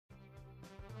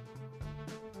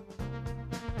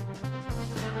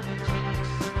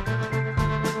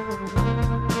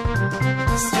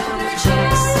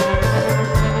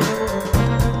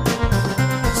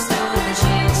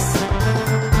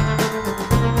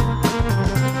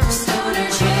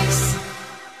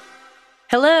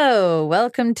Hello,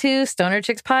 welcome to Stoner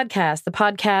Chicks Podcast, the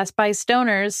podcast by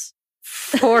stoners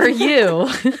for you.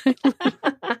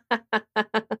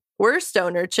 We're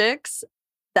Stoner Chicks.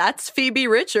 That's Phoebe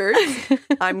Richards.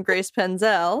 I'm Grace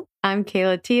Penzel. I'm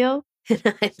Kayla Teal.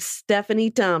 And I'm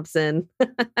Stephanie Thompson.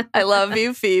 I love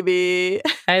you, Phoebe.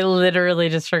 I literally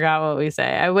just forgot what we say.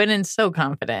 I went in so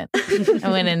confident.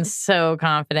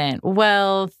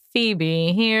 Well,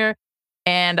 Phoebe here,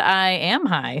 and I am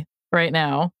high right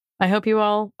now. I hope you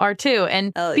all are too.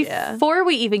 And before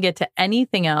we even get to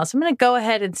anything else, I'm going to go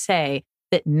ahead and say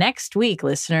that next week,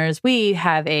 listeners, we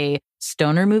have a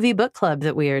stoner movie book club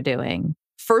that we are doing.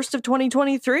 First of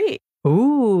 2023.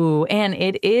 Ooh, and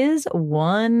it is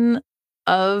one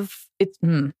of, I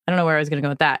don't know where I was going to go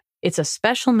with that. It's a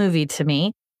special movie to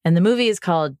me. And the movie is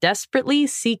called Desperately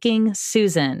Seeking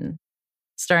Susan,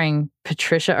 starring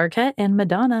Patricia Arquette and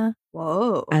Madonna.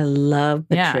 Whoa. I love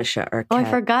Patricia Arquette. Oh, I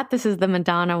forgot this is the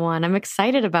Madonna one. I'm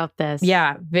excited about this.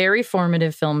 Yeah, very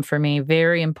formative film for me.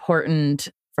 Very important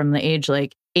from the age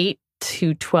like 8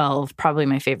 to 12. Probably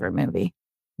my favorite movie.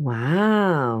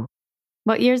 Wow.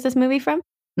 What year is this movie from?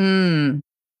 I don't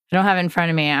have it in front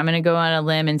of me. I'm going to go on a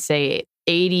limb and say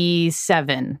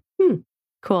 87.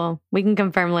 Cool. We can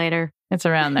confirm later. It's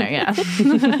around there, yeah.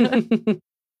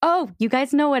 Oh, you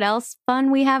guys know what else fun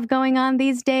we have going on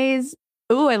these days?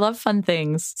 Ooh, I love fun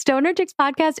things. Stoner Chicks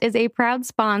Podcast is a proud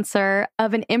sponsor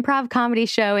of an improv comedy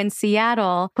show in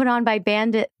Seattle put on by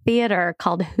Bandit Theater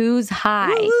called Who's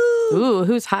High? Ooh,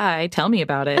 Who's High? Tell me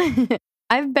about it.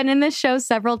 I've been in this show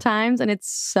several times and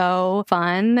it's so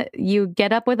fun. You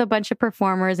get up with a bunch of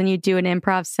performers and you do an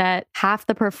improv set. Half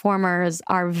the performers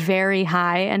are very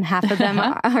high and half of them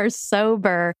are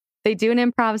sober. They do an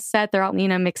improv set. They're all,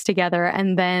 mixed together.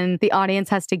 And then the audience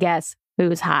has to guess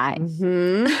who's high.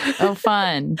 Mm-hmm. Oh,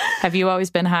 fun. Have you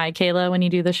always been high, Kayla, when you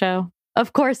do the show?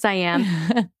 Of course I am.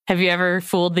 Have you ever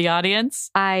fooled the audience?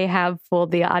 I have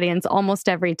fooled the audience almost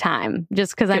every time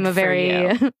just because I'm a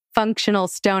very functional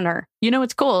stoner. You know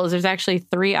what's cool is there's actually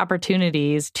 3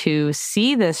 opportunities to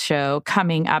see this show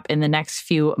coming up in the next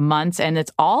few months. And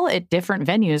it's all at different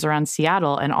venues around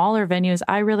Seattle. And all are venues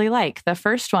I really like. The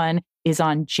first one is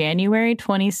on January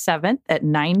 27th at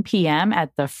 9 p.m. at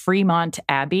the Fremont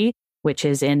Abbey, which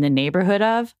is in the neighborhood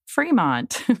of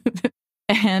Fremont.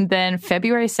 And then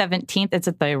February 17th, it's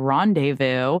at the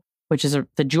Rendezvous, which is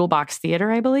the Jewel Box Theater,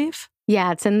 I believe.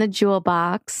 Yeah, it's in the Jewel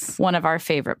Box. One of our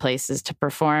favorite places to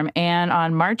perform. And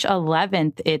on March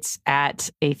 11th, it's at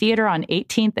a theater on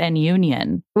 18th and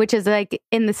Union. Which is like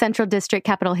in the Central District,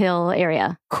 Capitol Hill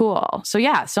area. Cool. So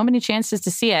yeah, so many chances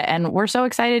to see it. And we're so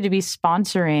excited to be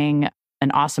sponsoring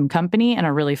an awesome company and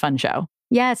a really fun show.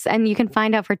 Yes, and you can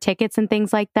find out for tickets and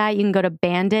things like that. You can go to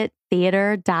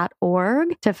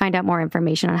bandittheater.org to find out more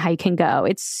information on how you can go.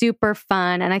 It's super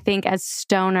fun. And I think as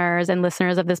stoners and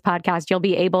listeners of this podcast, you'll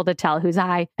be able to tell who's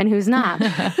high and who's not.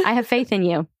 I have faith in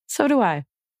you. So do I.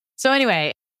 So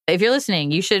anyway, if you're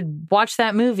listening, you should watch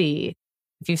that movie.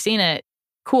 If you've seen it,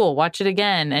 cool, watch it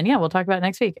again. And yeah, we'll talk about it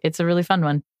next week. It's a really fun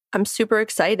one. I'm super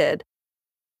excited.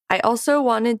 I also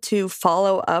wanted to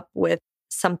follow up with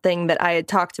something that I had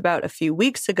talked about a few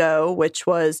weeks ago, which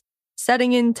was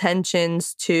setting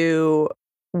intentions to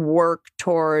work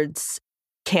towards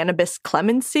cannabis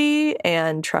clemency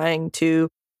and trying to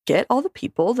get all the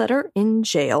people that are in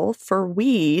jail for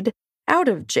weed out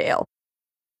of jail.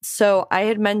 So I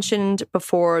had mentioned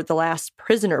before the Last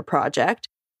Prisoner Project,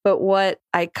 but what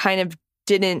I kind of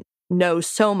didn't know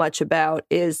so much about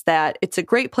is that it's a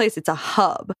great place. It's a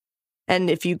hub. And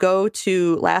if you go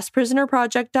to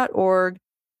lastprisonerproject.org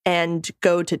and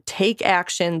go to take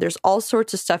action, there's all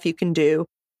sorts of stuff you can do.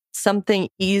 Something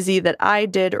easy that I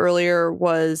did earlier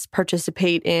was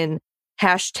participate in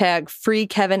hashtag Free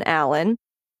Kevin Allen.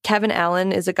 Kevin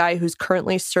Allen is a guy who's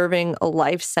currently serving a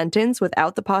life sentence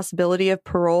without the possibility of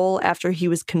parole after he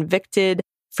was convicted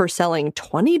for selling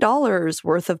 $20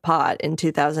 worth of pot in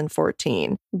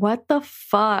 2014. What the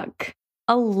fuck?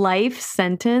 A life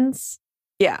sentence?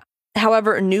 Yeah.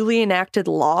 However, a newly enacted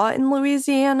law in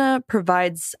Louisiana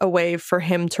provides a way for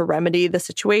him to remedy the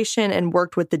situation and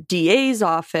worked with the DA's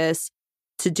office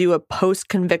to do a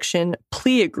post-conviction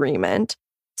plea agreement.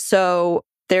 So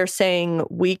they're saying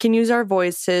we can use our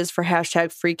voices for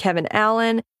hashtag Free Kevin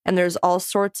Allen, and there's all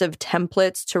sorts of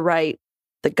templates to write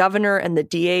the governor and the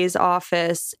DA's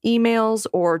office emails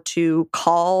or to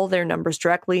call their numbers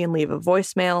directly and leave a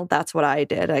voicemail. That's what I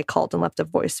did. I called and left a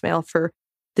voicemail for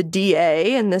the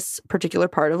DA in this particular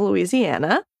part of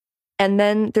Louisiana. And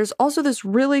then there's also this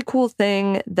really cool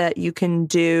thing that you can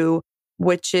do,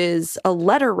 which is a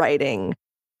letter writing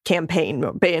campaign,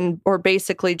 or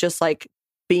basically just like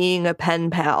being a pen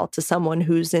pal to someone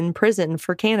who's in prison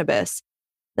for cannabis.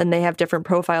 And they have different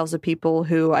profiles of people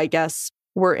who I guess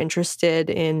were interested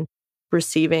in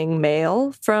receiving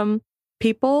mail from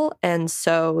people. And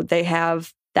so they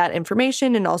have that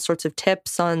information and all sorts of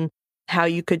tips on how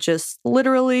you could just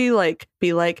literally like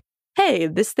be like, hey,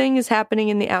 this thing is happening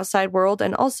in the outside world.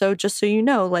 And also, just so you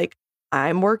know, like,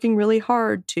 I'm working really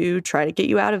hard to try to get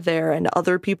you out of there. And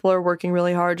other people are working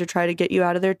really hard to try to get you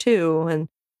out of there too. And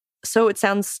so it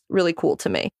sounds really cool to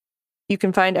me. You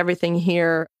can find everything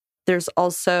here. There's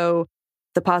also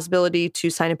the possibility to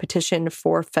sign a petition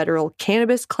for federal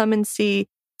cannabis clemency,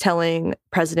 telling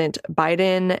President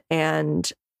Biden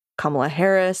and Kamala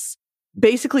Harris,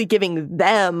 basically giving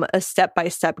them a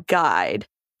step-by-step guide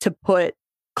to put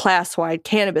class-wide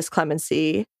cannabis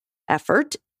clemency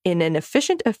effort in an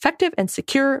efficient, effective, and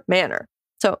secure manner.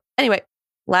 So anyway,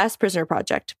 Last Prisoner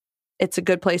Project. It's a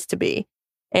good place to be.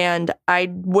 And I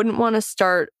wouldn't want to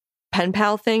start pen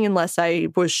pal thing unless I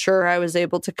was sure I was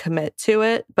able to commit to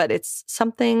it, but it's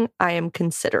something I am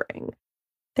considering.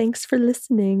 Thanks for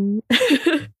listening.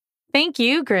 Thank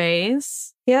you,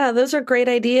 Grace. Yeah, those are great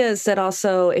ideas that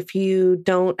also, if you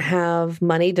don't have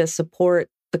money to support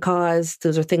the cause,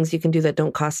 those are things you can do that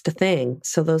don't cost a thing.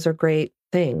 So those are great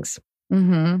things.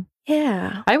 Mm-hmm.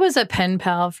 Yeah. I was a pen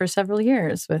pal for several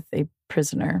years with a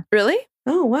prisoner. Really?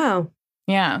 Oh, wow.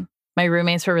 Yeah. My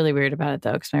roommates were really weird about it,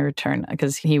 though,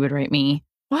 because he would write me.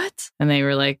 What? And they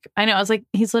were like, I know. I was like,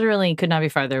 he's literally could not be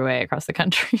farther away across the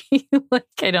country. Like,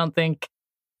 I don't think.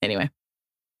 Anyway.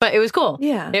 But it was cool.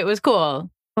 Yeah. It was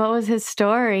cool. What was his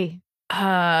story?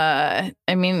 I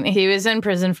mean, he was in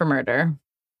prison for murder.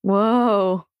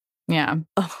 Whoa. Yeah.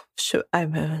 Oh, shoot.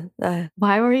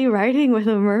 Why were you writing with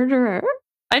a murderer?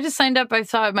 I just signed up. I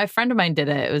saw my friend of mine did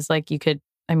it. It was like you could,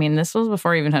 I mean, this was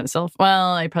before I even had a cell phone.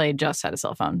 Well, I probably just had a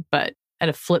cell phone, but I had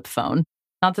a flip phone.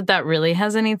 Not that that really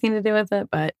has anything to do with it,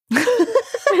 but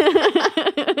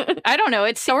I don't know.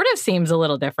 It sort of seems a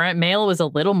little different. Mail was a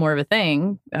little more of a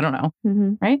thing. I don't know.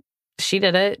 Mm-hmm. Right? She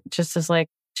did it just as like,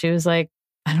 she was like,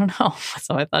 I don't know.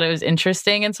 So I thought it was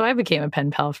interesting. And so I became a pen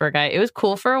pal for a guy. It was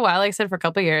cool for a while, like I said, for a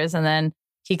couple of years. And then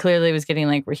he clearly was getting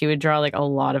like, where he would draw like a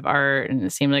lot of art and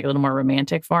it seemed like a little more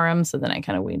romantic for him. So then I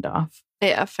kind of weaned off.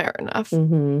 Yeah, fair enough.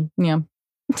 Mm-hmm. Yeah.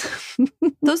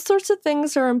 Those sorts of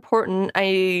things are important.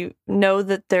 I know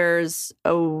that there's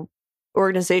a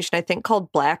organization, I think,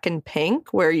 called Black and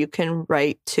Pink, where you can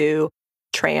write to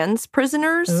trans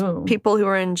prisoners, Ooh. people who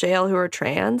are in jail who are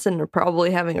trans and are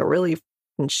probably having a really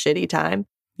shitty time.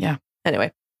 Yeah.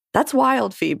 Anyway, that's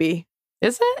wild, Phoebe.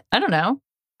 Is it? I don't know.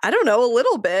 I don't know, a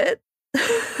little bit.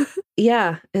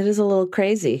 Yeah, it is a little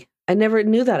crazy. I never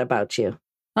knew that about you.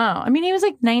 Oh, I mean, he was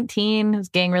like 19. It was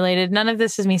gang related. None of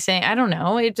this is me saying, I don't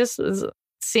know. It just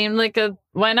seemed like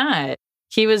why not?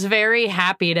 He was very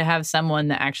happy to have someone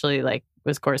that actually like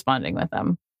was corresponding with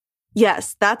him.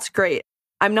 Yes, that's great.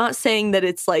 I'm not saying that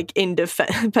it's like in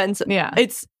defense. Yeah.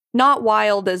 It's not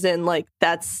wild as in like,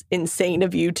 that's insane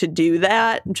of you to do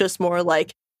that. Just more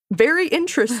like very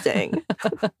interesting,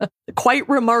 quite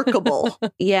remarkable.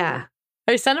 Yeah.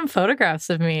 I sent him photographs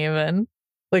of me even.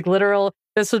 Like literal,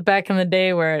 this was back in the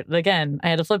day where, again, I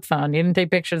had a flip phone. You didn't take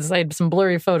pictures. I had some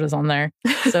blurry photos on there.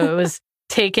 So it was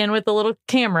taken with a little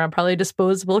camera, probably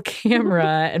disposable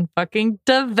camera, and fucking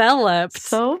developed.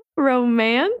 So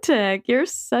romantic. You're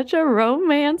such a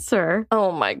romancer.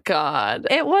 Oh my God.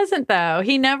 It wasn't though.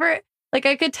 He never, like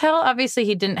I could tell, obviously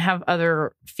he didn't have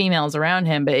other females around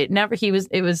him, but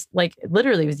it was like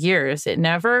literally it was years. It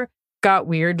never got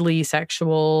weirdly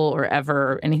sexual or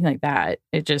ever anything like that.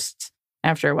 It just,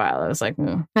 after a while, I was like,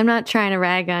 I'm not trying to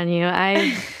rag on you.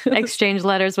 I exchanged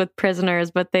letters with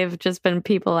prisoners, but they've just been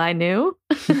people I knew.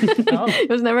 It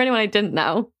was never anyone I didn't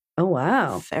know. Oh,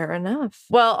 wow. Fair enough.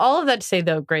 Well, all of that to say,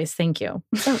 though, Grace, thank you.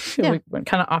 Yeah. We went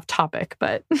kind of off topic,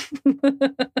 but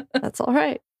That's all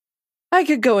right. I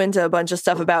could go into a bunch of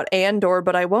stuff about Andor,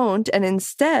 but I won't. And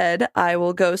instead, I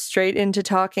will go straight into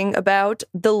talking about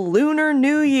the Lunar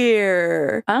New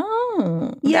Year.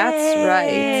 oh, That's right.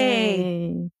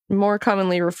 Hey. More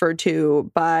commonly referred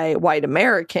to by white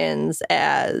Americans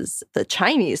as the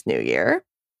Chinese New Year.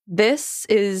 This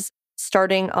is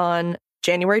starting on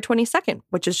January 22nd,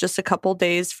 which is just a couple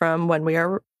days from when we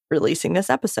are releasing this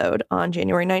episode on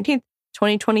January 19th,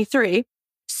 2023.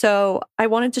 So I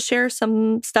wanted to share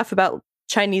some stuff about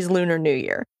Chinese Lunar New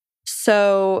Year.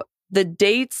 So the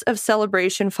dates of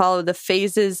celebration follow the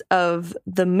phases of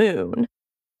the moon.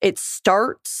 It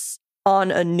starts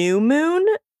on a new moon,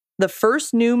 the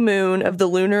first new moon of the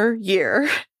lunar year,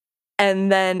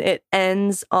 and then it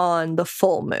ends on the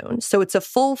full moon. So it's a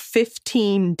full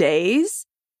 15 days.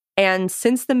 And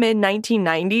since the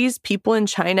mid-1990s, people in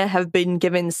China have been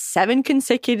given 7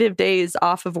 consecutive days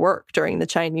off of work during the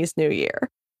Chinese New Year.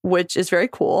 which is very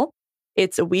cool.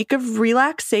 It's a week of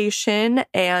relaxation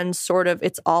and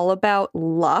it's all about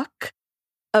luck.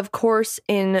 Of course,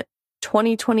 in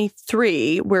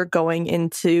 2023, we're going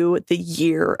into the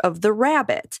year of the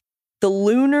rabbit. The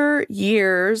lunar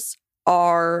years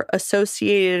are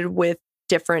associated with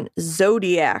different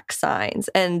zodiac signs.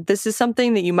 And this is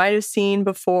something that you might have seen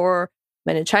before.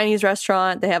 In a Chinese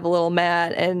restaurant, they have a little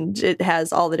mat and it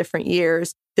has all the different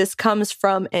years. This comes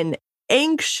from an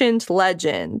ancient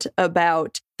legend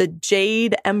about the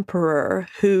Jade Emperor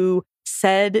who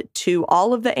said to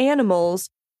all of the animals,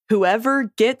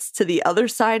 whoever gets to the other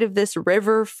side of this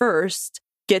river first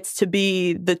gets to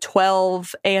be the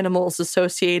 12 animals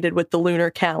associated with the lunar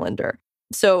calendar.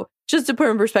 So just to put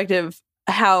in perspective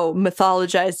how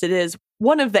mythologized it is,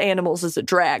 one of the animals is a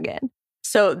dragon.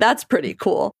 So that's pretty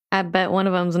cool. I bet one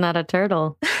of them's not a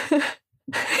turtle.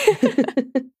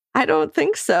 I don't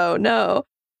think so, no.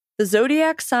 The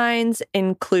zodiac signs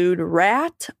include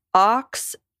rat,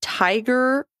 ox,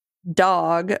 tiger,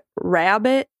 dog,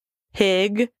 rabbit,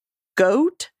 pig,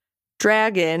 goat,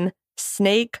 dragon,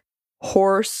 snake,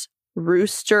 horse,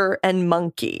 rooster, and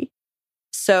monkey.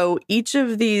 So each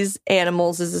of these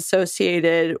animals is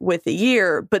associated with a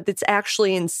year, but it's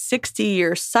actually in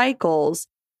 60-year cycles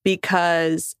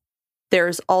because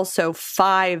there's also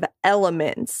 5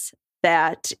 elements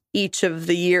that each of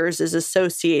the years is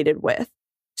associated with.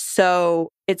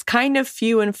 So it's kind of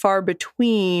few and far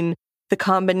between the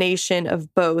combination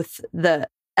of both the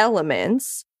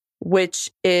elements, which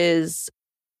is,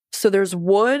 so there's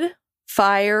wood,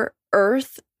 fire,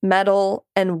 earth, metal,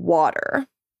 and water.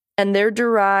 And they're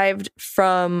derived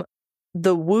from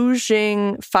the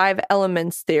Wuzhing 5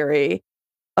 elements theory,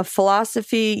 a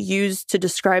philosophy used to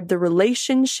describe the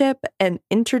relationship and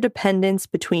interdependence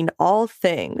between all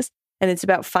things. And it's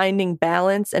about finding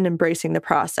balance and embracing the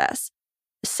process.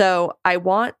 So I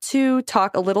want to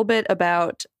talk a little bit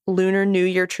about Lunar New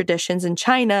Year traditions in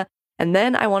China. And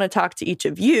then I want to talk to each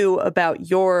of you about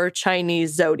your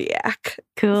Chinese zodiac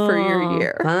for your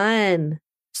year. Fun.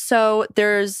 So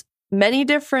there's many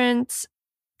different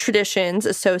traditions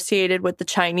associated with the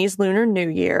Chinese Lunar New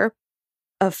Year.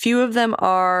 A few of them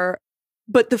are,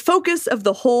 but the focus of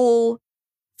the whole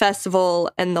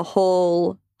festival and the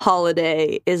whole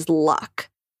holiday is luck.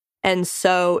 And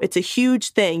so it's a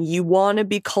huge thing. You want to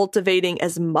be cultivating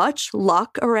as much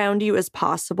luck around you as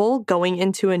possible going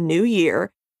into a new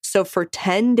year. So for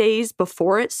 10 days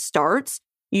before it starts,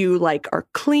 you are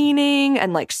cleaning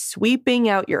and sweeping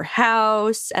out your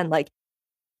house and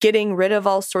getting rid of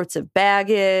all sorts of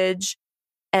baggage.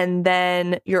 And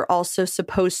then you're also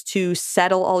supposed to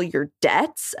settle all your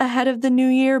debts ahead of the new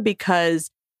year, because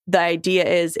the idea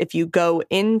is if you go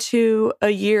into a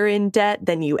year in debt,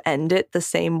 then you end it the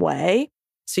same way.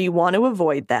 So you want to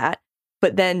avoid that.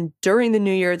 But then during the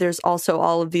new year, there's also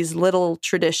all of these little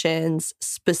traditions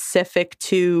specific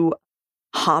to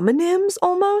homonyms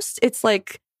almost. It's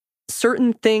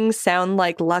certain things sound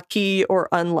like lucky or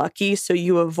unlucky, so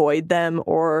you avoid them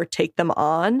or take them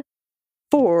on.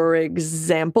 For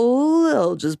example,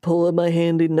 I'll just pull up my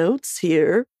handy notes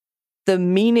here. The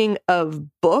meaning of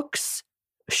books,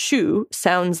 shu,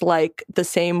 sounds like the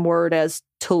same word as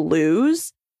to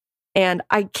lose. And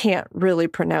I can't really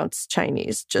pronounce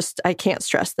Chinese. I can't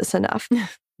stress this enough.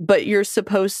 But you're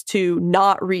supposed to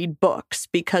not read books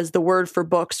because the word for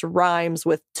books rhymes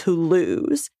with to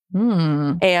lose.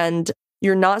 And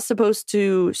you're not supposed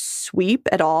to sweep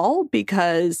at all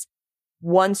because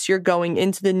once you're going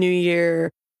into the new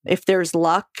year, if there's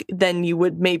luck, then you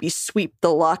would maybe sweep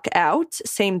the luck out.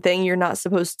 Same thing, you're not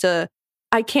supposed to.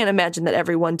 I can't imagine that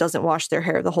everyone doesn't wash their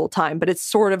hair the whole time, but it's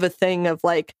sort of a thing of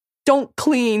don't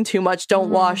clean too much, don't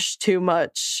wash too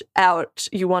much out.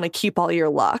 You want to keep all your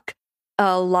luck.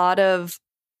 A lot of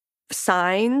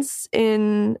signs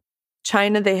in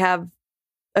China, they have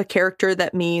a character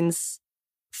that means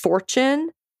fortune.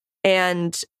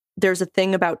 And there's a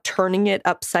thing about turning it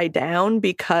upside down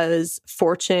because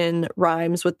fortune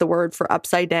rhymes with the word for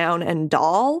upside down and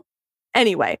doll.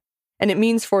 Anyway, and it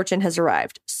means fortune has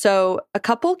arrived. So a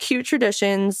couple cute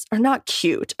traditions, or not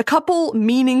cute, a couple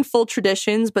meaningful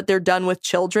traditions, but they're done with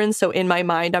children. So in my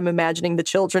mind, I'm imagining the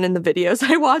children in the videos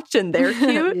I watched and they're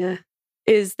cute. Yeah.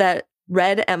 Is that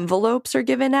red envelopes are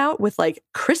given out with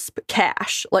crisp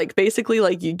cash. Basically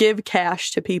you give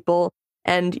cash to people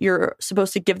and you're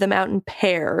supposed to give them out in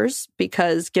pairs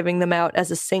because giving them out as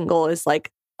a single is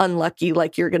unlucky,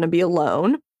 you're going to be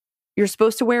alone. You're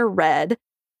supposed to wear red.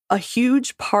 A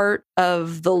huge part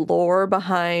of the lore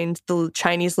behind the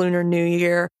Chinese Lunar New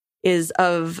Year is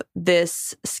of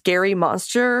this scary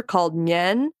monster called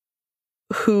Nian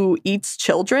who eats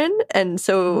children. And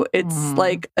so it's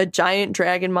a giant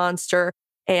dragon monster.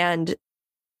 and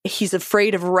he's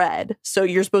afraid of red. So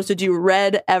you're supposed to do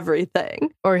red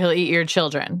everything. Or he'll eat your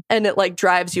children. And it like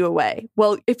drives you away.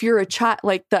 Well, if you're a child,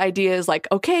 like the idea is like,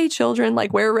 okay, children,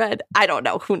 like wear red. I don't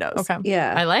know. Who knows? Okay.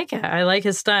 Yeah. I like it. I like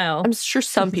his style. I'm sure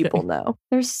some people know.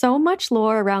 There's so much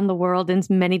lore around the world in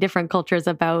many different cultures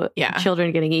about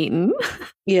children getting eaten.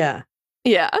 Yeah.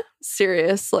 Yeah,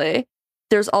 seriously.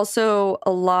 There's also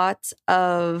a lot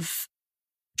of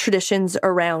traditions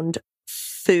around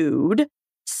food.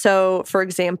 So, for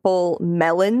example,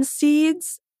 melon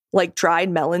seeds, like dried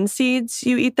melon seeds,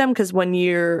 you eat them because when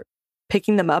you're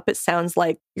picking them up, it sounds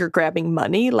like you're grabbing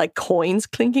money, like coins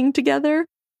clinking together.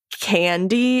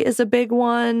 Candy is a big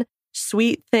one.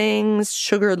 Sweet things,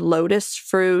 sugared lotus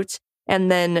fruit,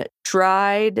 and then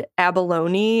dried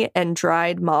abalone and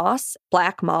dried moss,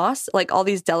 black moss, like all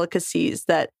these delicacies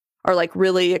that are like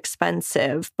really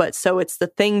expensive. But so it's the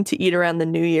thing to eat around the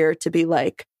new year to be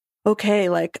like, okay,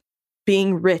 like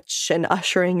being rich and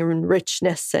ushering in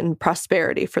richness and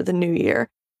prosperity for the new year.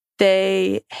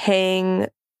 They hang,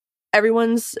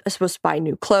 everyone's supposed to buy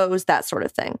new clothes, that sort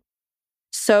of thing.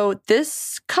 So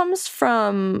this comes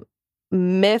from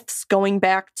myths going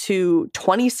back to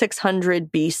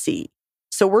 2600 BC.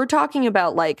 So we're talking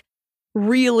about like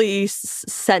really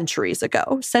centuries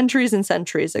and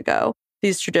centuries ago.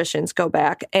 These traditions go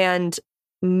back. And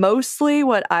mostly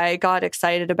what I got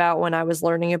excited about when I was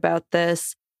learning about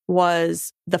this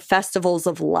was the festivals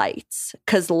of lights,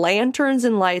 because lanterns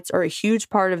and lights are a huge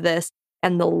part of this.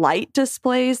 And the light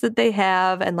displays that they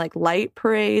have and like light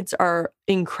parades are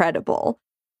incredible.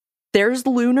 There's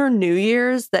Lunar New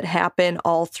Year's that happen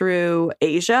all through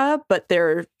Asia, but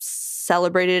they're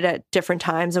celebrated at different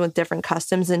times and with different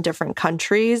customs in different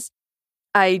countries.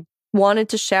 I wanted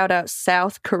to shout out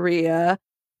South Korea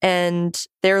and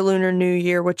their Lunar New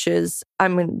Year, which is,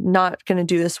 I'm not going to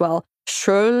do this well,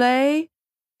 Seollal.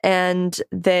 And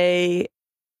they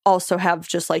also have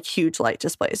just like huge light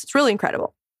displays. It's really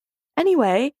incredible.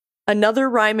 Anyway, another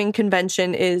rhyming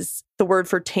convention is the word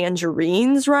for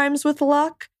tangerines rhymes with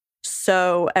luck.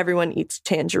 So everyone eats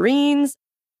tangerines.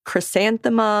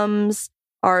 Chrysanthemums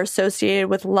are associated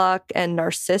with luck, and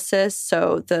narcissus,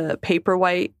 so the paper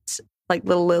white, like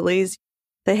little lilies,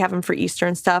 they have them for Easter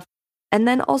and stuff. And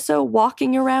then also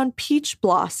walking around peach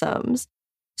blossoms.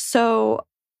 So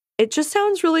it just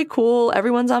sounds really cool.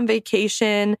 Everyone's on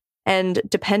vacation, and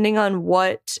depending on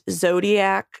what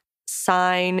zodiac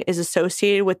sign is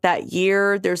associated with that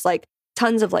year, there's like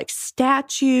tons of like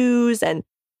statues and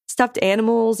stuffed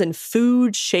animals and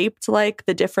food shaped like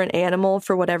the different animal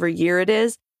for whatever year it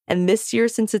is. And this year,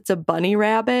 since it's a bunny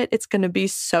rabbit, it's going to be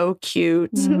so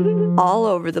cute all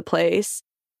over the place.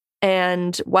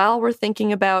 And while we're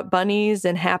thinking about bunnies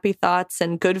and happy thoughts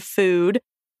and good food,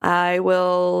 I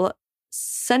will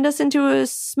send us into a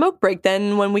smoke break.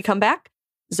 Then when we come back,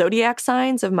 zodiac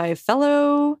signs of my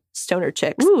fellow stoner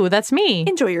chicks. Ooh, that's me.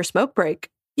 Enjoy your smoke break.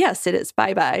 Yes, it is.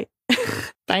 Bye-bye.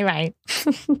 Bye-bye.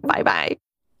 Bye-bye.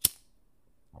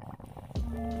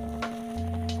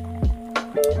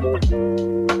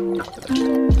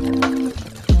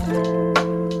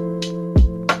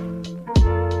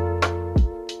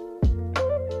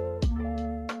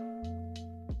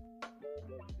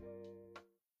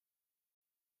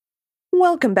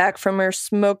 Welcome back from our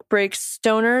smoke break,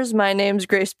 stoners. My name's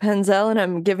Grace Penzel, and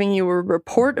I'm giving you a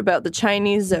report about the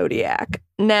Chinese zodiac.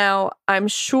 Now, I'm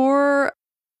sure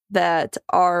that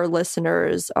our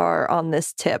listeners are on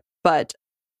this tip, but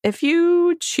if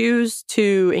you choose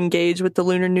to engage with the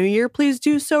Lunar New Year, please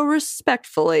do so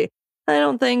respectfully. I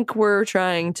don't think we're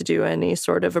trying to do any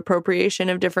sort of appropriation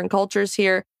of different cultures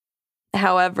here.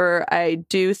 However, I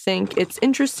do think it's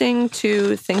interesting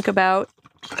to think about,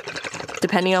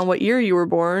 depending on what year you were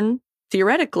born,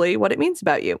 theoretically, what it means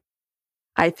about you.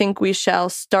 I think we shall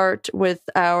start with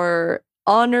our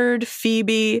honored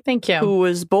Phoebe. Thank you. Who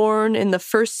was born in the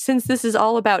first, since this is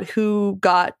all about who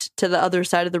got to the other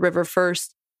side of the river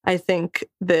first, I think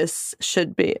this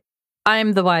should be.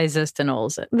 I'm the wisest and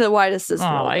oldest. The wisest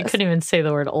and oldest. I couldn't even say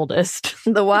the word oldest.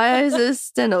 The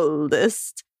wisest and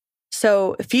oldest.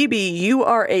 So, Phoebe, you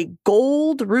are a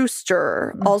gold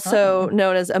rooster, also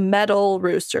known as a metal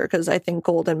rooster, because I think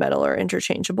gold and metal are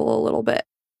interchangeable a little bit.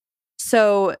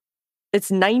 So, it's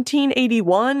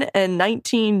 1981 and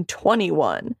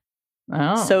 1921.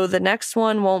 Oh. So, the next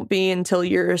one won't be until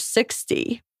you're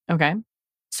 60. Okay.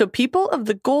 So, people of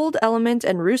the gold element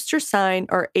and rooster sign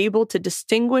are able to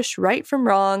distinguish right from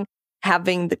wrong,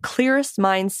 having the clearest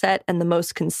mindset and the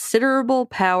most considerable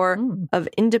power of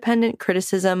independent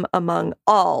criticism among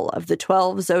all of the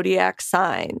 12 zodiac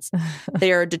signs.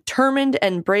 They are determined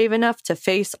and brave enough to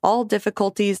face all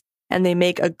difficulties and they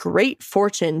make a great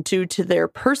fortune due to their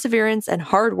perseverance and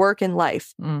hard work in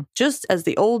life. Just as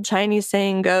the old Chinese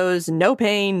saying goes, no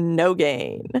pain, no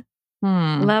gain.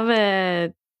 Love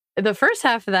it. The first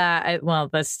half of that,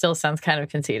 that still sounds kind of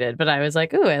conceited, but I was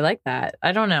like, ooh, I like that.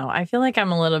 I don't know. I feel like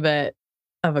I'm a little bit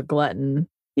of a glutton.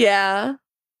 Yeah.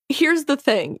 Here's the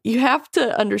thing. You have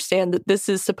to understand that this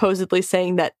is supposedly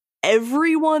saying that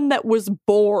everyone that was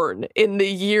born in the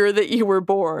year that you were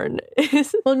born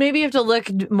is... Well, maybe you have to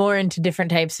look more into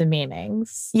different types of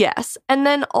meanings. Yes. And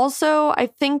then also, I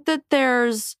think that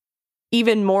there's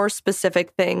even more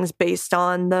specific things based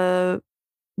on the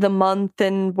month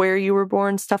and where you were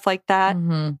born, stuff like that.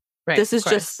 Right, this is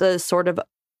just a sort of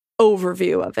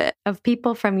overview of it. Of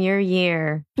people from your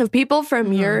year. Of people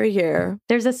from your year.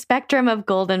 There's a spectrum of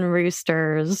golden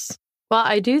roosters. Well,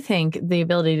 I do think the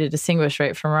ability to distinguish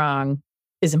right from wrong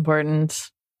is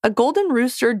important. A golden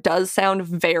rooster does sound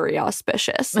very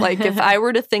auspicious. Like if I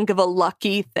were to think of a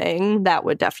lucky thing, that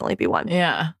would definitely be one.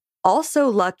 Yeah. Also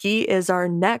lucky is our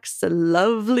next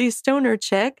lovely stoner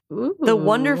chick, the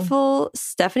wonderful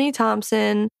Stephanie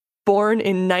Thompson, born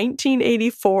in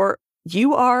 1984.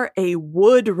 You are a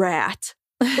wood rat.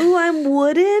 Ooh, I'm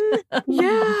wooden?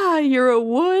 Yeah, you're a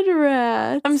wood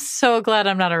rat. I'm so glad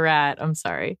I'm not a rat. I'm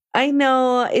sorry. I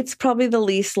know it's probably the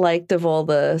least liked of all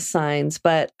the signs,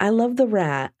 but I love the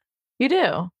rat. You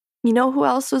do? You know who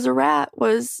else was a rat?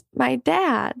 Was my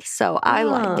dad. So I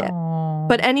like it.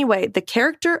 But anyway, the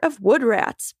character of wood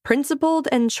rats, principled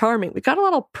and charming. We got a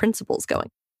lot of principles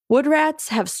going. Wood rats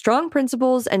have strong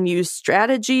principles and use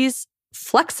strategies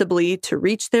flexibly to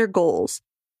reach their goals.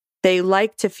 They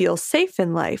like to feel safe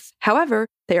in life. However,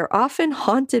 they are often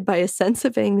haunted by a sense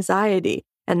of anxiety,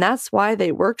 and that's why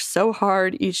they work so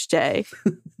hard each day.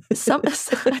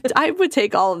 I would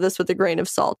take all of this with a grain of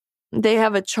salt. They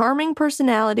have a charming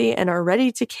personality and are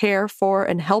ready to care for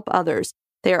and help others.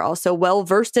 They are also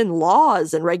well-versed in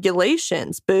laws and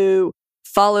regulations. Boo.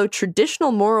 Follow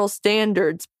traditional moral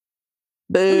standards.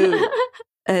 Boo.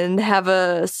 And have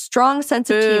a strong sense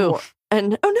of teamwork.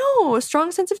 And, a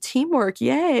strong sense of teamwork.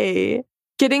 Yay.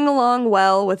 Getting along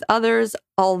well with others,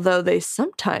 although they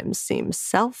sometimes seem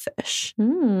selfish.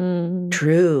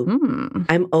 True.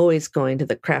 I'm always going to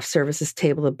the craft services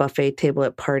table, the buffet table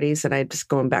at parties, and I'm just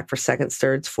going back for seconds,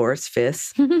 thirds, fourths,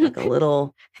 fifths, like the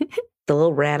little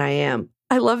rat I am.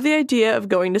 I love the idea of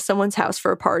going to someone's house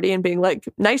for a party and being like,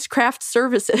 nice craft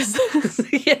services.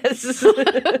 Yes.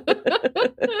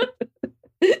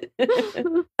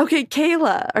 Okay,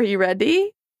 Kayla, are you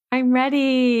ready? I'm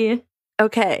ready.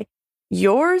 Okay.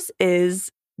 Yours is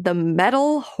the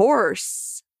metal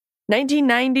horse.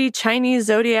 1990 Chinese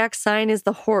zodiac sign is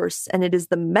the horse, and it is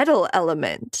the metal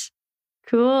element.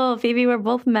 Cool. Phoebe, we're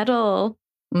both metal.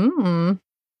 I'm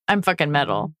fucking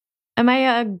metal. Am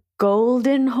I a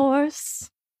golden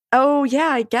horse? Oh, yeah,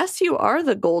 I guess you are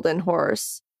the golden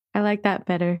horse. I like that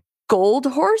better. Gold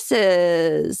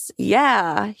horses.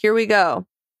 Yeah, here we go.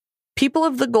 People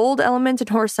of the gold element and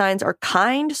horse signs are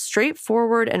kind,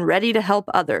 straightforward, and ready to help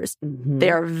others. They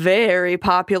are very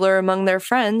popular among their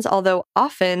friends, although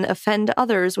often offend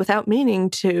others without meaning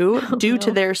to due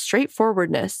to their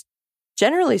straightforwardness.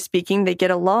 Generally speaking, they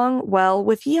get along well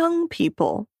with young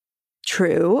people.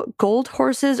 True, gold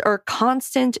horses are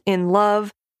constant in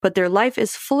love, but their life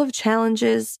is full of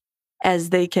challenges,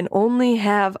 as they can only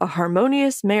have a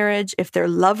harmonious marriage if their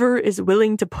lover is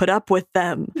willing to put up with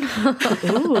them.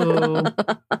 Ooh.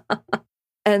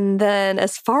 And then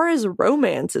as far as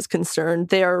romance is concerned,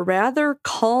 they are rather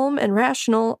calm and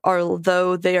rational,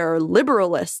 although they are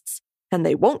liberalists, and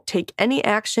they won't take any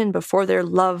action before their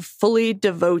love fully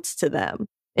devotes to them.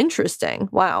 Interesting.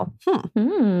 Wow.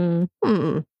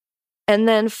 And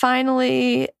then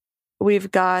finally,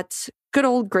 we've got good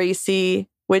old Gracie,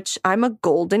 which I'm a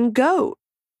golden goat.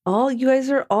 Oh, you guys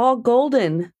are all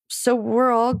golden. So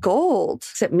we're all gold.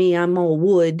 Except me, I'm all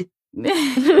wood. You're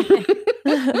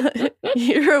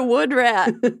a wood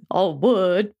rat. All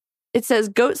wood. It says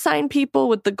goat sign people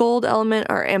with the gold element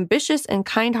are ambitious and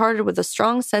kind-hearted with a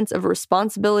strong sense of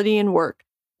responsibility and work.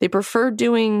 They prefer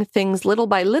doing things little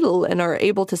by little and are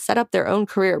able to set up their own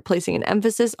career, placing an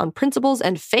emphasis on principles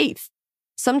and faith.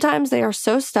 Sometimes they are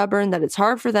so stubborn that it's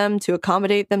hard for them to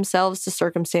accommodate themselves to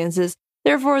circumstances.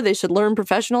 Therefore, they should learn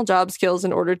professional job skills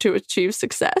in order to achieve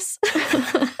success.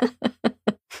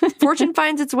 Fortune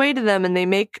finds its way to them and they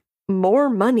make more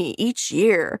money each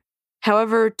year.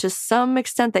 However, to some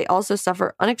extent, they also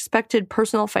suffer unexpected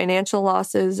personal financial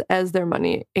losses as their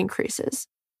money increases.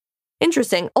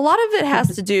 Interesting. A lot of it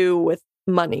has to do with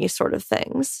money sort of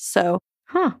things. So,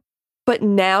 But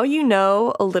now you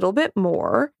know a little bit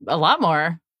more. A lot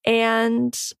more.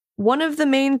 And one of the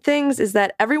main things is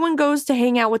that everyone goes to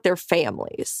hang out with their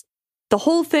families. The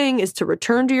whole thing is to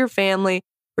return to your family,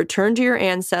 return to your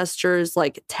ancestors,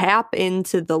 like tap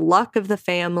into the luck of the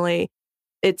family.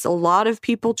 It's a lot of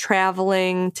people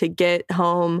traveling to get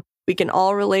home. We can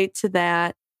all relate to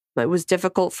that. It was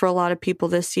difficult for a lot of people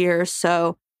this year.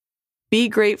 So be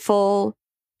grateful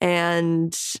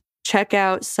and check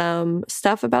out some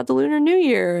stuff about the Lunar New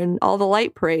Year and all the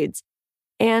light parades.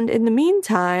 And in the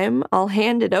meantime, I'll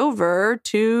hand it over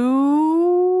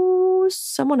to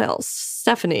someone else.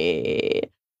 Stephanie.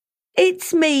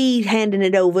 It's me handing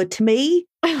it over to me.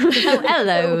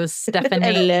 Hello,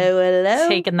 Stephanie. Hello.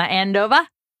 Taking the end over.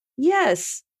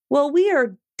 Yes. Well, we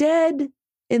are dead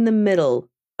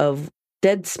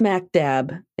smack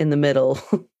dab in the middle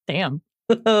Damn.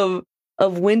 of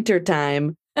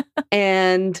wintertime.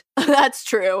 And that's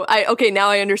true. Now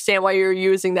I understand why you're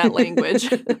using that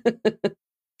language.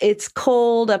 It's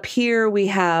cold up here. We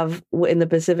have, in the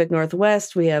Pacific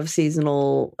Northwest, we have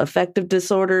seasonal affective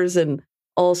disorders and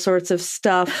all sorts of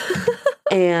stuff.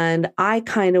 And I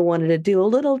kind of wanted to do a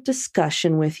little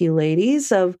discussion with you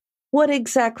ladies of what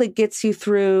exactly gets you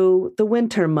through the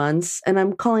winter months. And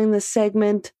I'm calling this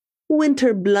segment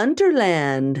Winter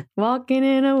Blunterland. Walking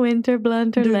in a winter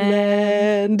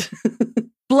blunterland.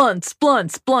 Blunts,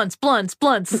 blunts, blunts, blunts,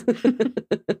 blunts.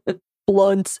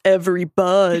 Blunts,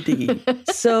 everybody.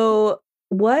 So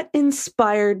what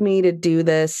inspired me to do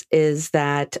this is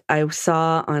that I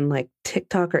saw on like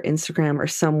TikTok or Instagram or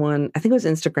someone, I think it was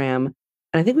Instagram,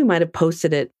 and I think we might have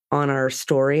posted it on our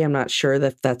story. I'm not sure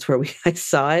that that's where I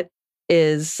saw it,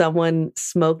 is someone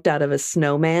smoked out of a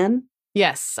snowman.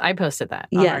 Yes, I posted that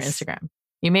on our Instagram.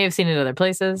 You may have seen it other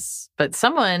places, but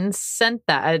someone sent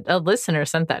that, a listener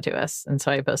sent that to us. And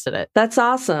so I posted it. That's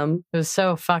awesome. It was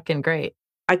so fucking great.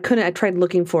 I tried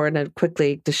looking for it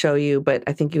quickly to show you, but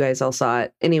I think you guys all saw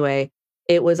it. Anyway,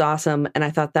 it was awesome. And I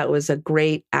thought that was a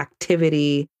great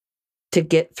activity to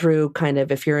get through kind of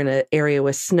if you're in an area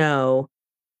with snow,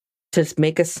 to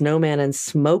make a snowman and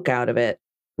smoke out of it.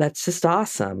 That's just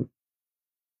awesome.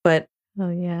 But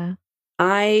oh, yeah.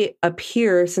 Up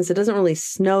here, since it doesn't really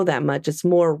snow that much, it's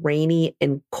more rainy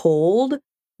and cold.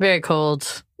 Very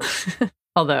cold.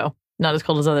 Although not as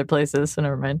cold as other places, so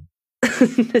never mind.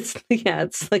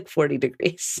 It's like 40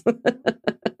 degrees.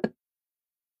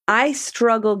 I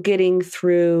struggle getting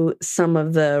through some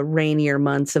of the rainier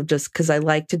months of just because I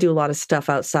like to do a lot of stuff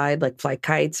outside, like fly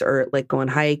kites or like go on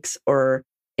hikes or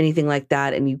anything like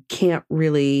that. And you can't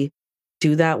really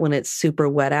do that when it's super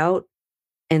wet out.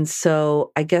 And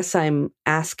so I guess I'm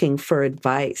asking for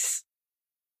advice.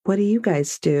 What do you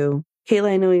guys do?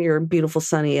 Kayla, I know you're in beautiful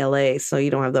sunny LA, so you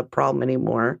don't have that problem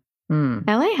anymore.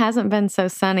 LA hasn't been so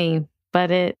sunny,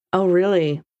 but Oh,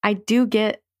 really? I do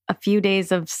get a few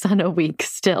days of sun a week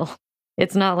still.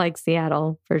 It's not like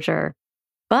Seattle for sure.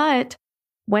 But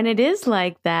when it is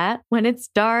like that, when it's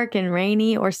dark and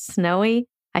rainy or snowy,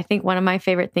 I think one of my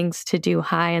favorite things to do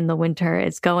high in the winter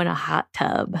is go in a hot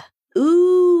tub.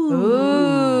 Ooh,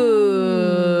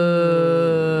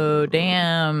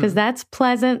 damn. Because that's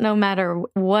pleasant no matter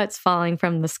what's falling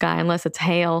from the sky, unless it's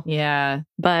hail. Yeah.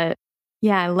 But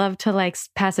yeah, I love to like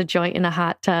pass a joint in a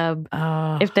hot tub.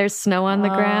 If there's snow on the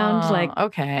ground, like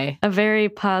okay. A very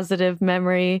positive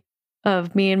memory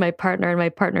of me and my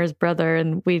partner's brother.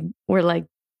 And we were like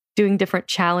doing different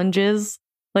challenges.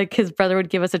 Like his brother would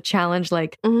give us a challenge,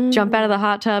 like jump out of the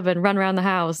hot tub and run around the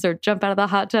house, or jump out of the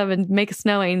hot tub and make a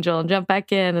snow angel and jump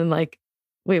back in. And like,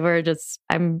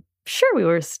 I'm sure we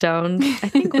were stoned. I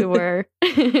think we were.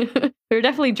 We were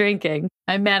definitely drinking.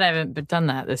 I'm mad I haven't done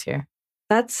that this year.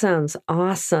 That sounds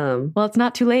awesome. Well, it's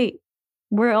not too late.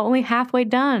 We're only halfway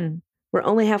done. I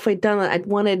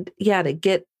wanted, to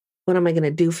get, what am I going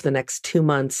to do for the next 2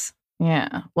 months?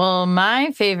 Yeah. Well,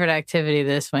 my favorite activity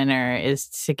this winter is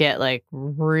to get like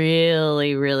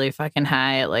really, really fucking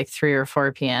high at like 3 or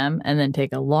 4 p.m. and then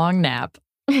take a long nap.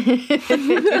 Yeah.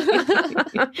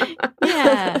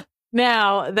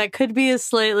 Now, that could be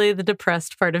slightly the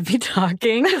depressed part of me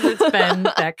talking because it's been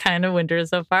that kind of winter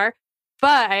so far.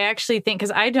 But I actually think,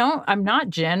 because I'm not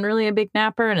generally a big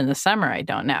napper, and in the summer I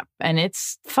don't nap, and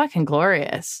it's fucking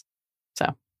glorious.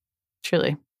 So,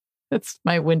 truly. It's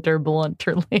my winter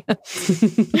blunterland.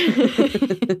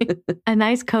 A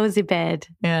nice cozy bed.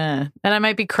 Yeah. And I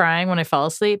might be crying when I fall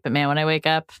asleep, but man, when I wake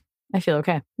up, I feel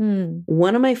okay.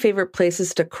 One of my favorite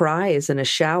places to cry is in a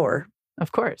shower.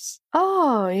 Of course.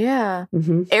 Oh, yeah.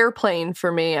 Mm-hmm. Airplane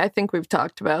for me. I think we've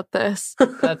talked about this.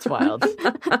 That's wild.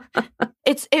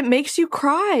 It makes you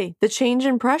cry. The change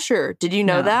in pressure. Did you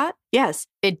know that? Yes.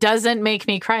 It doesn't make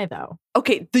me cry, though.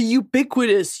 Okay, the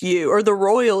ubiquitous you or the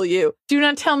royal you. Do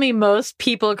not tell me most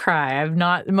people cry.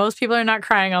 Most people are not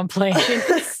crying on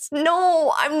planes.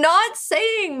 No, I'm not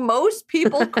saying most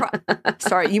people cry.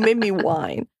 Sorry, you made me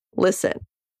whine. Listen,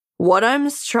 what I'm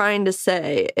trying to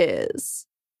say is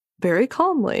very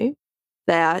calmly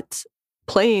that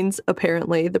planes,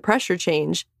 apparently, the pressure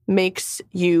change makes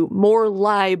you more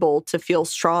liable to feel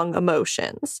strong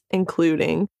emotions,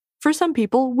 including, for some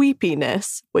people,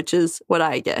 weepiness, which is what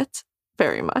I get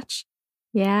very much.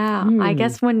 Yeah. I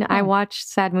guess when I watch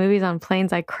sad movies on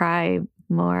planes, I cry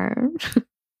more.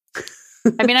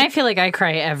 I mean, I feel like I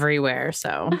cry everywhere,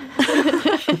 so.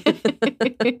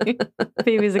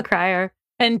 Phoebe's a crier.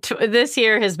 And this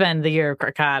year has been the year of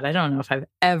God. I don't know if I've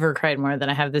ever cried more than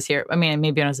I have this year. I mean,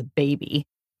 maybe when I was a baby,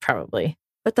 probably.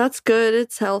 But that's good.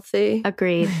 It's healthy.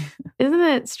 Agreed. Isn't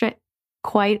it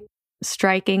quite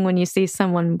striking when you see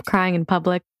someone crying in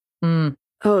public? Mm.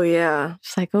 Oh, yeah.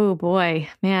 It's like, oh boy,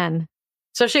 man.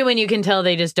 Especially when you can tell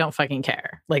they just don't fucking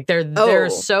care. Like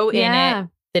they're so in it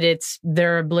that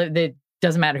that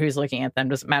doesn't matter who's looking at them.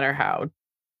 Doesn't matter how.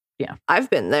 Yeah. I've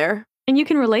been there. And you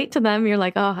can relate to them. You're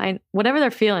like, oh, whatever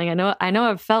they're feeling. I know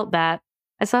I've felt that.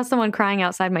 I saw someone crying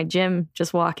outside my gym,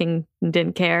 just walking and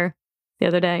didn't care the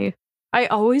other day. I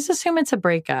always assume it's a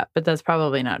breakup, but that's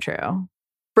probably not true.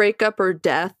 Breakup or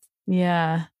death.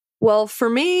 Yeah. Well, for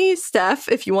me, Steph,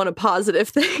 if you want a positive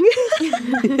thing,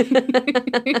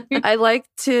 I like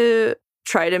to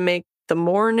try to make the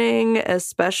morning as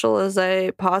special as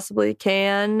I possibly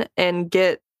can and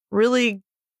get really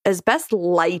as best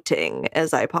lighting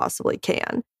as I possibly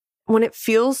can. When it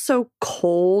feels so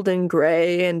cold and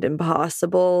gray and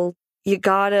impossible, you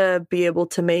gotta be able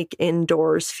to make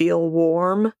indoors feel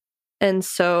warm. And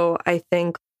so I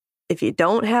think if you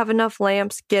don't have enough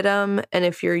lamps, get them. And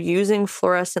if you're using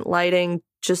fluorescent lighting,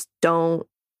 just don't.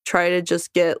 Try to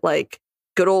just get like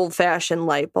good old fashioned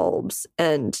light bulbs,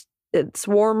 and it's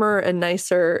warmer and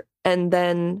nicer. And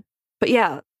then, but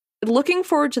yeah, looking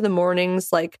forward to the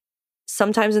mornings. Like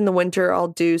sometimes in the winter, I'll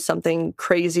do something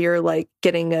crazier, like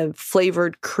getting a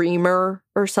flavored creamer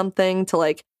or something to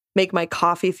like make my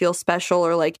coffee feel special,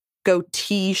 or like go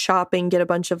tea shopping, get a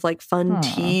bunch of like fun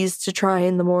teas to try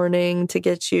in the morning to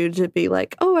get you to be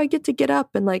like, oh, I get to get up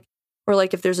and like, or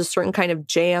like if there's a certain kind of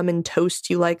jam and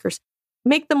toast you like, or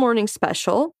make the morning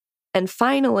special. And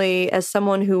finally, as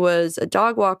someone who was a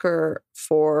dog walker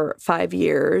for 5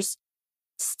 years,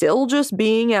 still just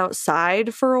being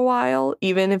outside for a while,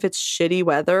 even if it's shitty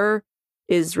weather,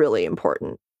 is really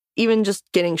important. Even just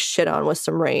getting shit on with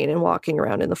some rain and walking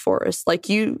around in the forest, like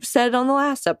you said on the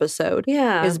last episode,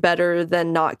 is better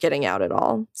than not getting out at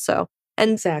all. So,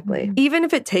 and exactly. Even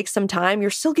if it takes some time, you're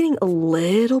still getting a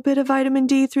little bit of vitamin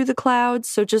D through the clouds.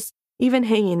 So just even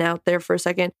hanging out there for a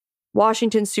second.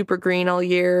 Washington's super green all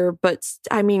year, but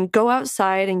I mean, go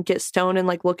outside and get stoned and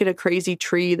like look at a crazy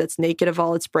tree that's naked of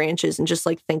all its branches and just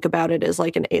like think about it as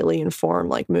like an alien form,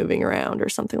 like moving around or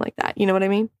something like that. You know what I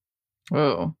mean?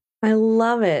 Oh, I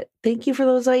love it. Thank you for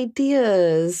those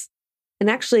ideas. And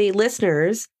actually,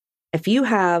 listeners, if you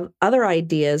have other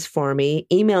ideas for me,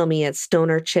 email me at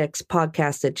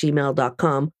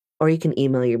stonerchickspodcast@gmail.com, or you can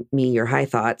email me your high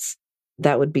thoughts.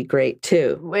 That would be great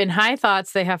too. In high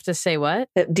thoughts, they have to say what?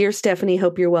 Dear Stephanie,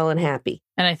 hope you're well and happy.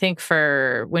 And I think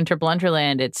for Winter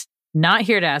Blunderland, it's not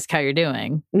here to ask how you're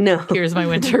doing. No. Here's my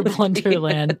Winter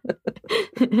Blunderland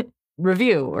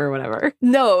review or whatever.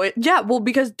 No, well,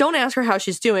 because don't ask her how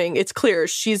she's doing. It's clear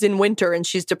she's in winter and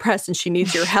she's depressed and she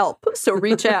needs your help. So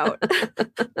reach out.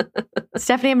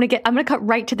 Stephanie, I'm gonna cut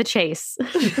right to the chase.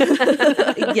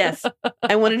 Yes.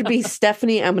 I wanted to be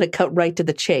Stephanie. I'm gonna cut right to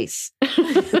the chase.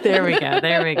 There we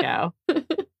go.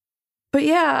 But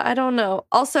yeah, I don't know.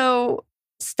 Also,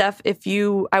 Steph,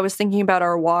 I was thinking about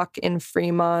our walk in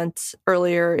Fremont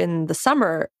earlier in the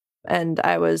summer, and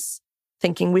I was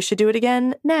thinking we should do it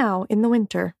again now in the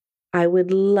winter. I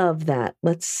would love that.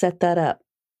 Let's set that up.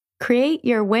 Create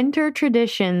your winter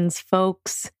traditions,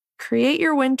 folks. Create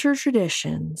your winter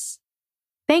traditions.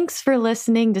 Thanks for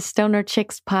listening to Stoner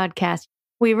Chicks Podcast.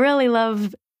 We really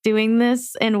love doing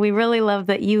this, and we really love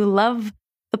that you love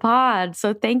the pod.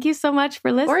 So thank you so much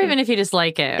for listening. Or even if you just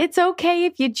like it. It's okay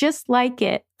if you just like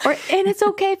it. And it's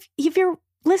okay if you're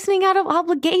listening out of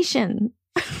obligation.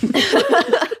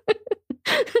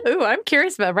 Ooh, I'm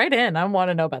curious about right in. I want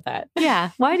to know about that.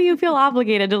 Yeah. Why do you feel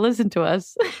obligated to listen to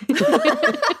us?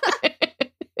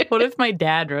 What if my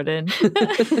dad wrote in?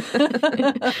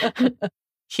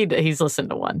 He's listened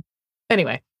to one.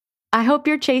 Anyway. I hope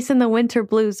you're chasing the winter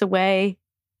blues away.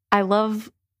 I love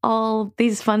all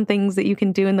these fun things that you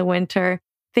can do in the winter.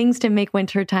 Things to make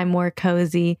winter time more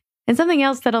cozy. And something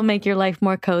else that'll make your life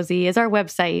more cozy is our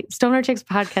website,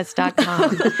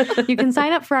 stonerchickspodcast.com. You can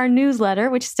sign up for our newsletter,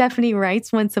 which Stephanie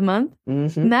writes once a month.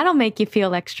 And that'll make you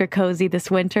feel extra cozy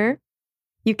this winter.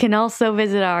 You can also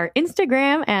visit our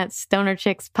Instagram at Stoner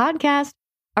Chicks Podcast,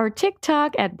 our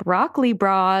TikTok at Broccoli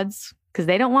Broads, because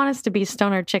they don't want us to be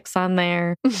stoner chicks on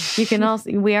there. You can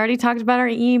also, we already talked about our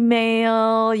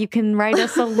email. You can write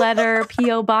us a letter,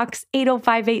 P.O. Box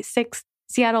 80586,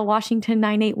 Seattle, Washington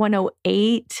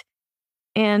 98108.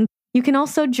 And you can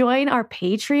also join our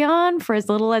Patreon for as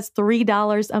little as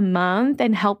 $3 a month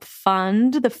and help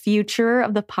fund the future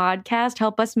of the podcast,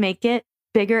 help us make it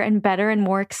bigger and better and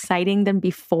more exciting than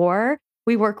before.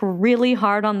 We work really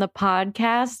hard on the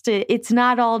podcast. It's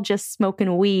not all just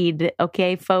smoking weed,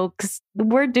 okay, folks?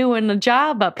 We're doing a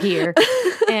job up here.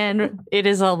 And it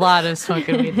is a lot of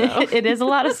smoking weed, though. It is a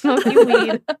lot of smoking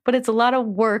weed, but it's a lot of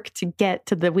work to get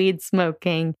to the weed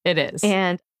smoking. It is.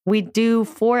 And we do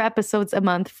 4 episodes a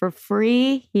month for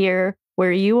free here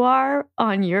where you are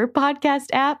on your podcast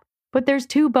app. But there's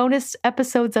 2 bonus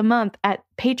episodes a month at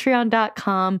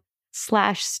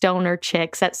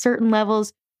patreon.com/stonerchicks. At certain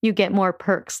levels, you get more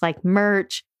perks like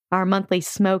merch, our monthly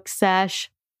smoke sesh.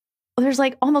 There's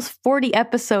like almost 40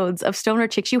 episodes of Stoner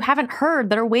Chicks you haven't heard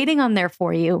that are waiting on there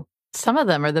for you. Some of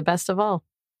them are the best of all.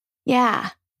 Yeah.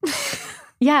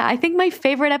 Yeah, I think my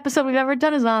favorite episode we've ever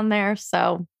done is on there.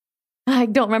 So I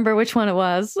don't remember which one it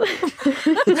was.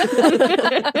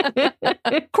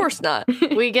 Of course not.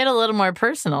 We get a little more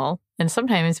personal, and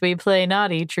sometimes we play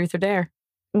naughty, truth or dare.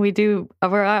 We do.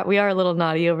 We are a little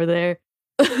naughty over there.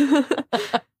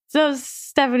 So,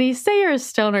 Stephanie, say you're a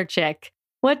stoner chick.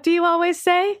 What do you always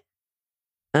say?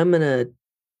 I'm going to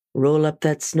roll up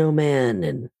that snowman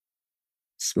and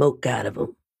smoke out of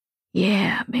him.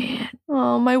 Yeah, man.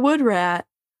 Oh, my wood rat.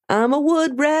 I'm a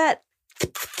wood rat.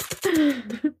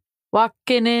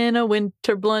 Walking in a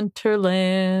winter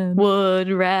blunterland.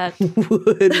 Wood rat.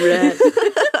 Wood rat.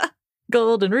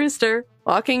 Golden rooster.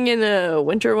 Walking in a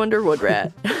winter wonder wood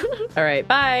rat. All right,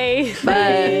 bye. Bye.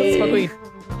 Let's smoke weed.